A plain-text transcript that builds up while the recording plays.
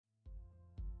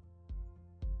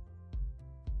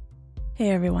Hey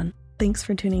everyone, thanks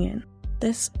for tuning in.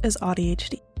 This is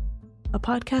AuDHD, a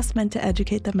podcast meant to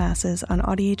educate the masses on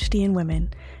AuDHD in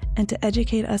women and to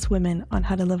educate us women on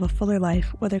how to live a fuller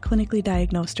life, whether clinically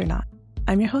diagnosed or not.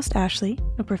 I'm your host, Ashley,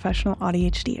 a professional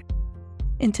AuDHDer.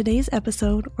 In today's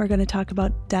episode, we're going to talk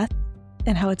about death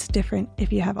and how it's different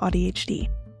if you have AuDHD.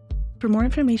 For more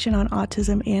information on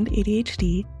autism and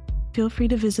ADHD, feel free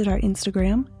to visit our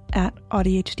Instagram at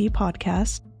AuDHD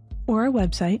Podcast or our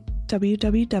website,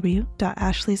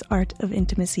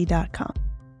 www.ashleysartofintimacy.com,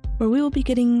 where we will be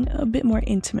getting a bit more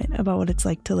intimate about what it's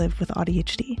like to live with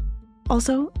AuDHD.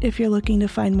 Also, if you're looking to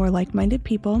find more like-minded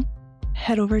people,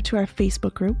 head over to our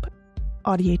Facebook group,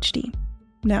 AuDHD.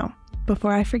 Now,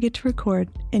 before I forget to record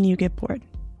and you get bored,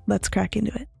 let's crack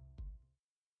into it.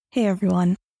 Hey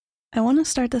everyone, I want to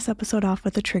start this episode off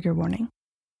with a trigger warning.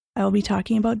 I will be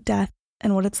talking about death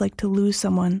and what it's like to lose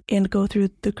someone and go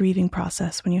through the grieving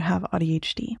process when you have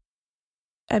AuDHD.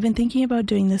 I've been thinking about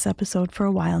doing this episode for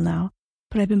a while now,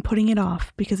 but I've been putting it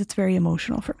off because it's very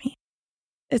emotional for me.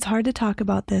 It's hard to talk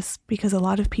about this because a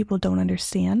lot of people don't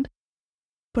understand,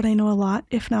 but I know a lot,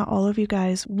 if not all of you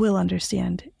guys, will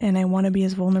understand, and I want to be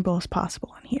as vulnerable as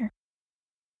possible on here.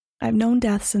 I've known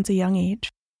death since a young age.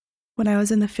 When I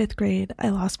was in the 5th grade, I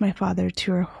lost my father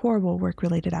to a horrible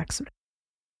work-related accident.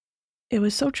 It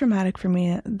was so traumatic for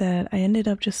me that I ended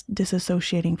up just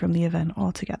disassociating from the event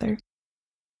altogether.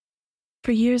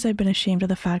 For years, I've been ashamed of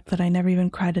the fact that I never even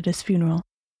cried at his funeral,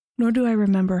 nor do I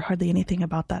remember hardly anything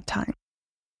about that time.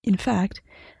 In fact,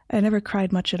 I never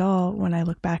cried much at all when I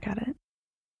look back at it.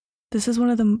 This is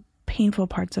one of the painful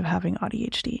parts of having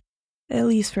AuDHD, at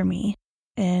least for me,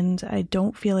 and I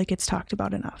don't feel like it's talked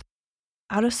about enough.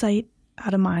 Out of sight,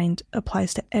 out of mind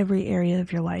applies to every area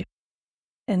of your life.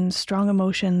 And strong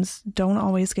emotions don't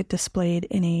always get displayed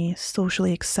in a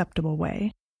socially acceptable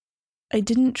way. I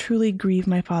didn't truly grieve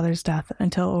my father's death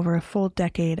until over a full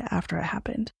decade after it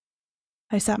happened.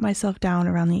 I sat myself down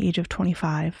around the age of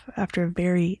 25 after a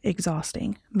very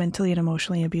exhausting, mentally and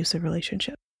emotionally abusive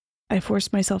relationship. I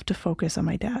forced myself to focus on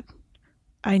my dad.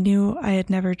 I knew I had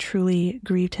never truly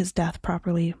grieved his death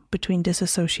properly between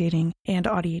disassociating and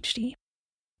AuDHD.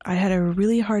 I had a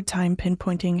really hard time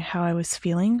pinpointing how I was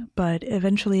feeling, but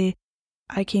eventually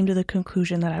I came to the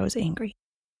conclusion that I was angry.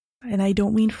 And I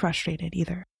don't mean frustrated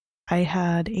either. I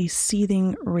had a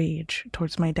seething rage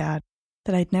towards my dad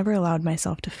that I'd never allowed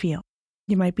myself to feel.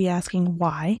 You might be asking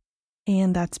why,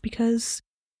 and that's because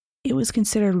it was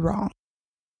considered wrong.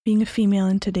 Being a female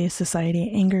in today's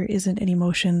society, anger isn't an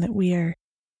emotion that we are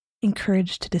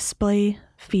encouraged to display,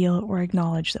 feel, or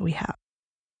acknowledge that we have.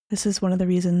 This is one of the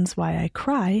reasons why I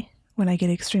cry when I get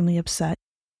extremely upset,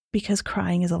 because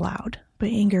crying is allowed, but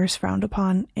anger is frowned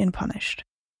upon and punished.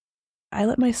 I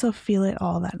let myself feel it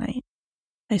all that night.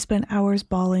 I spent hours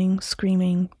bawling,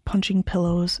 screaming, punching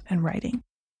pillows, and writing.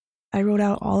 I wrote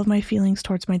out all of my feelings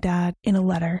towards my dad in a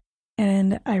letter,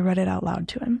 and I read it out loud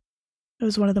to him. It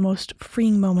was one of the most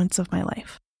freeing moments of my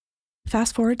life.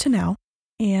 Fast forward to now,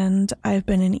 and I've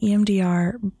been in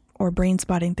EMDR, or brain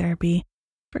spotting therapy,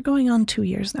 for going on 2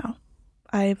 years now.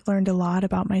 I've learned a lot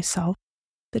about myself,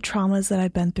 the traumas that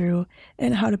I've been through,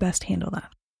 and how to best handle them.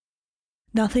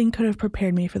 Nothing could have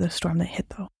prepared me for the storm that hit,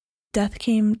 though. Death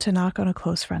came to knock on a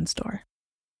close friend's door.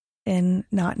 And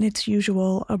not in its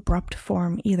usual abrupt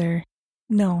form either.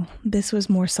 No, this was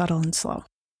more subtle and slow.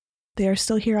 They are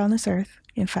still here on this earth,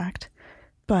 in fact,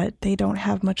 but they don't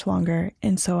have much longer,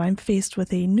 and so I'm faced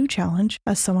with a new challenge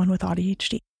as someone with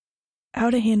AuDHD. How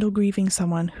to handle grieving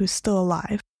someone who's still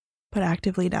alive, but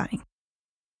actively dying.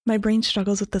 My brain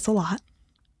struggles with this a lot.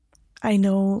 I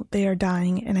know they are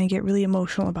dying, and I get really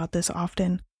emotional about this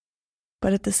often,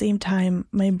 but at the same time,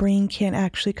 my brain can't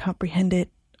actually comprehend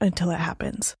it until it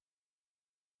happens.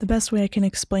 The best way I can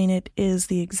explain it is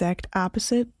the exact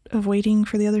opposite of waiting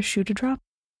for the other shoe to drop.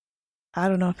 I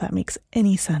don't know if that makes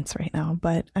any sense right now,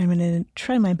 but I'm going to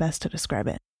try my best to describe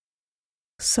it.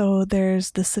 So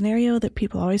there's the scenario that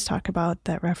people always talk about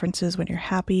that references when you're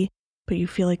happy, but you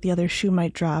feel like the other shoe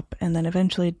might drop, and then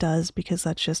eventually it does because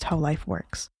that's just how life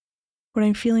works. What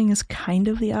I'm feeling is kind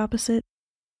of the opposite.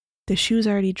 The shoe's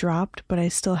already dropped, but I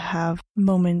still have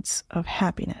moments of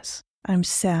happiness. I'm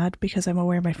sad because I'm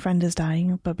aware my friend is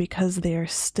dying, but because they are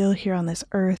still here on this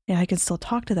earth and I can still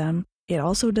talk to them, it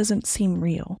also doesn't seem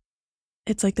real.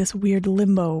 It's like this weird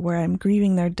limbo where I'm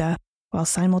grieving their death while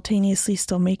simultaneously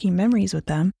still making memories with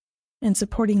them and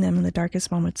supporting them in the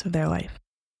darkest moments of their life.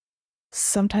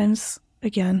 Sometimes,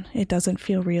 again, it doesn't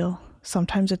feel real.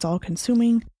 Sometimes it's all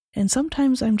consuming, and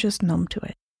sometimes I'm just numb to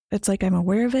it. It's like I'm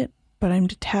aware of it, but I'm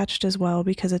detached as well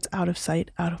because it's out of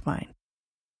sight, out of mind.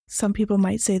 Some people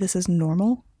might say this is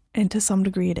normal, and to some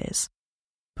degree it is.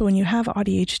 But when you have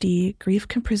AuDHD, grief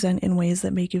can present in ways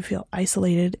that make you feel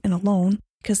isolated and alone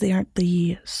because they aren't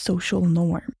the social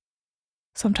norm.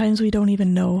 Sometimes we don't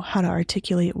even know how to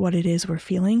articulate what it is we're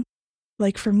feeling.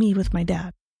 Like for me with my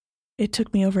dad. It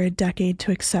took me over a decade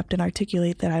to accept and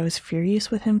articulate that I was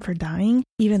furious with him for dying,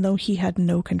 even though he had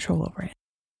no control over it.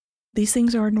 These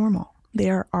things are normal. They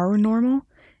are our normal,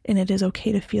 and it is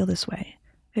okay to feel this way.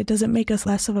 It doesn't make us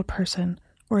less of a person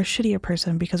or a shittier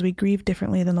person because we grieve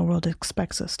differently than the world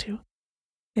expects us to.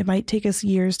 It might take us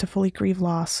years to fully grieve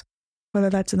loss, whether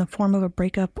that's in the form of a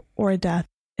breakup or a death,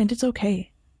 and it's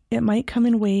okay. It might come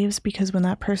in waves because when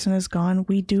that person is gone,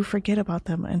 we do forget about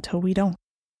them until we don't.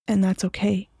 And that's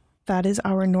okay. That is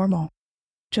our normal.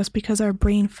 Just because our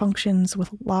brain functions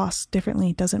with loss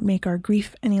differently doesn't make our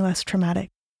grief any less traumatic.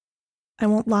 I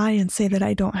won't lie and say that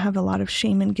I don't have a lot of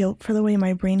shame and guilt for the way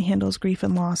my brain handles grief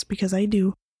and loss, because I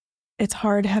do. It's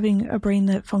hard having a brain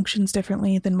that functions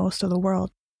differently than most of the world.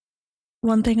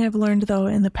 One thing I've learned, though,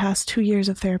 in the past 2 years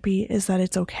of therapy is that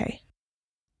it's okay.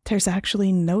 There's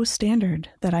actually no standard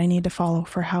that I need to follow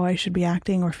for how I should be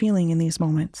acting or feeling in these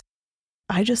moments.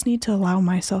 I just need to allow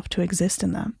myself to exist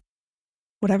in them.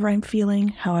 Whatever I'm feeling,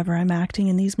 however I'm acting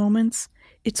in these moments,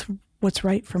 it's what's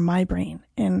right for my brain,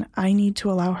 and I need to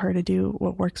allow her to do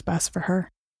what works best for her.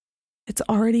 It's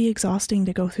already exhausting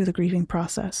to go through the grieving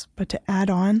process, but to add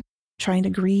on trying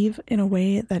to grieve in a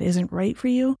way that isn't right for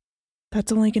you,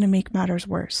 that's only going to make matters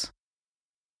worse.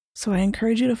 So I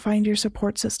encourage you to find your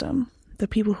support system, the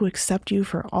people who accept you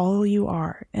for all you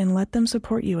are, and let them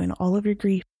support you in all of your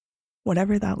grief,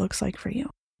 whatever that looks like for you.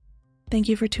 Thank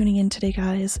you for tuning in today,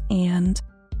 guys, and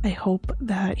I hope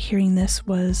that hearing this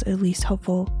was at least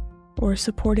helpful or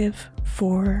supportive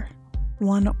for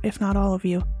one, if not all of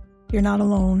you. You're not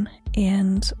alone,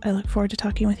 and I look forward to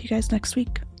talking with you guys next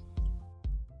week.